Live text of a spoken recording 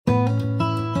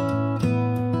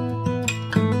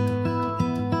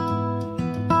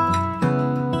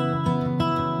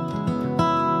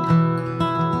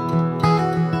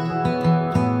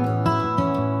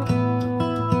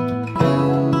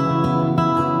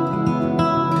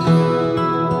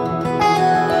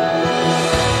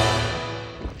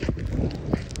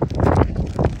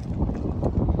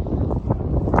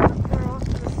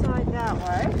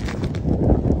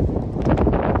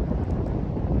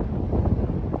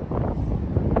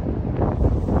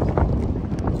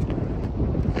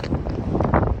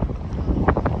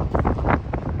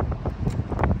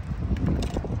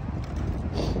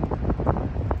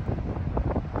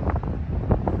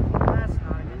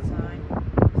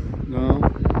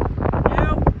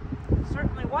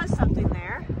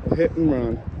hit and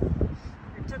run.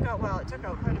 It took out quite a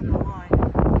bit of line.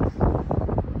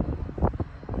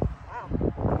 Wow.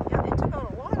 Yeah, it took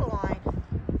out a lot of line.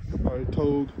 I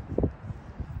told.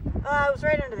 It was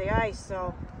right under the ice,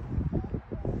 so.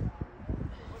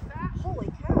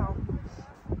 Holy cow.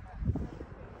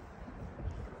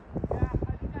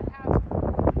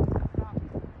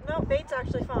 No, bait's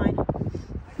actually fine.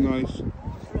 Nice.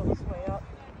 Let's reel this way up.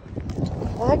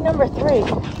 Flag number 3.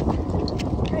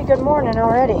 Pretty good morning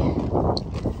already.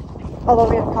 Although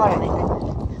we haven't caught anything.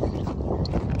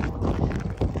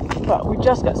 But we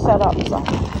just got set up, so.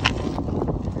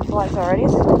 Flags already.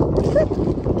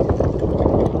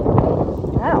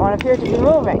 That one appeared to be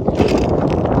moving.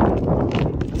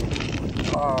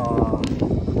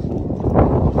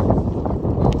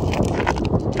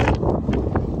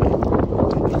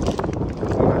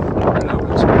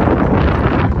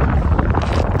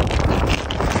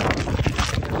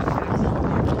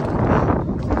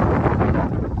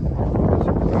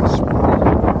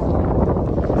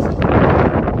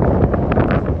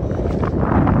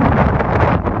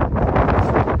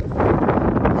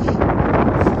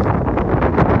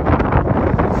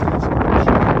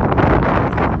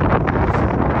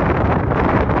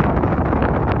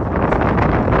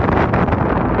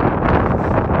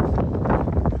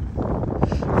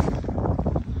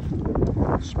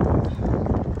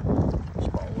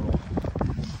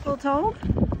 Toad?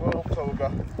 Little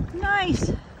toga.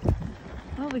 Nice.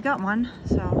 Well, we got one,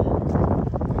 so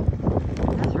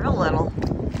that's real little.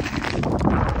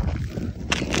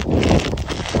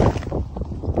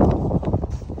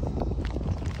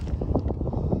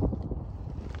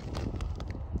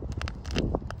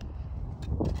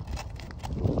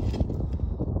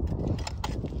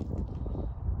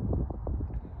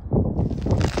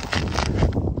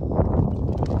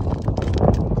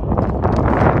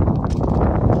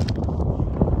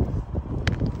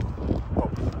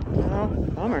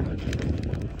 Bummer.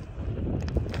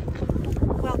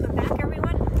 Welcome back,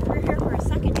 everyone. We're here for a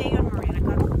second day on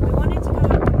Maranacook. We wanted to come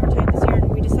out one more time this year,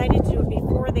 and we decided to do it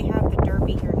before they have the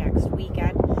Derby here next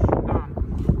weekend.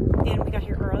 And we got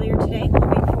here earlier today,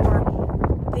 hoping for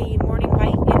the morning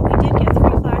bite, and we did get 3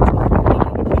 flags before we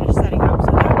even finished setting up,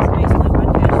 so that was nice, only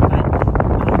one fish, but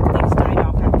things died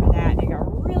off after that. It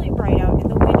got really bright out,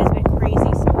 and the wind has been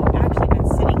crazy, so we've actually been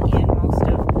sitting in most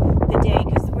of the day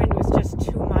because the wind was just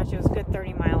too much. It was good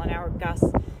 30-mile-an-hour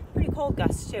gusts, pretty cold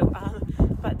gusts too,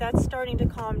 but that's starting to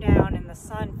calm down and the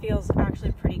sun feels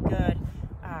actually pretty good.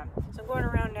 So I'm going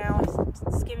around now,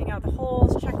 skimming out the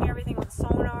holes, checking everything with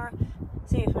sonar,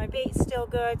 seeing if my bait's still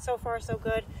good. So far so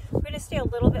good. We're going to stay a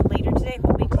little bit later today,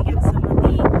 hoping to get some of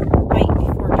the bite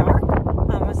before dark.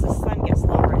 Once the sun gets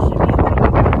lower, it should be a little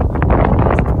bit better.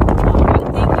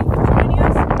 Thank you for joining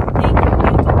us. Thank you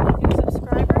again to all new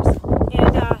subscribers,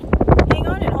 and hang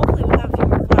on, and hopefully we'll have a few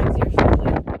more flags here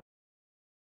shortly.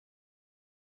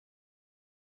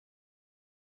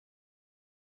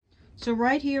 So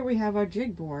right here we have our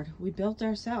jig board we built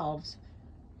ourselves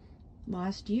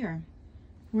last year.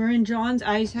 We're in John's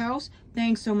ice house.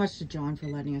 Thanks so much to John for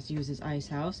letting us use his ice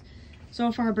house.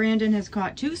 So far Brandon has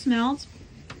caught 2 smelts,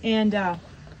 and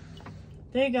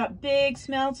they got big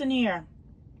smelts in here.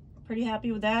 Pretty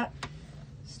happy with that.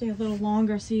 Stay a little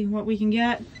longer, see what we can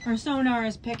get. Our sonar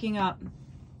is picking up.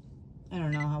 I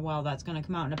don't know how well that's going to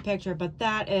come out in a picture, but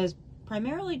that is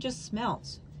primarily just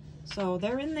smelts. So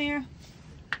they're in there.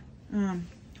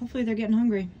 Hopefully they're getting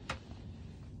hungry.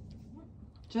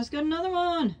 Just got another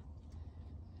one.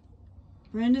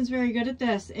 Brandon's very good at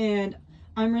this, and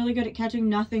I'm really good at catching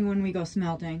nothing when we go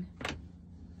smelting.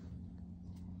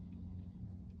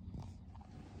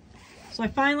 So I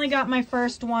finally got my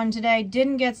first one today.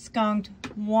 Didn't get skunked.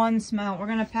 1 smelt. We're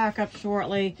going to pack up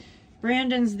shortly.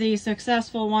 Brandon's the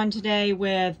successful one today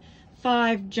with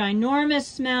 5 ginormous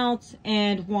smelts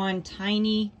and 1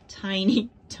 tiny, tiny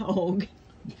togue.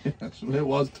 Yes, it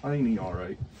was tiny, all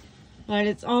right. But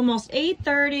it's almost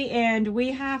 8:30 and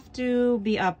we have to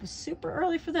be up super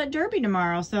early for that Derby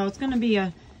tomorrow. So it's going to be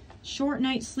a short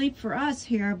night's sleep for us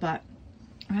here, but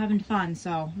we're having fun,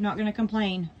 so I'm not going to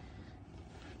complain.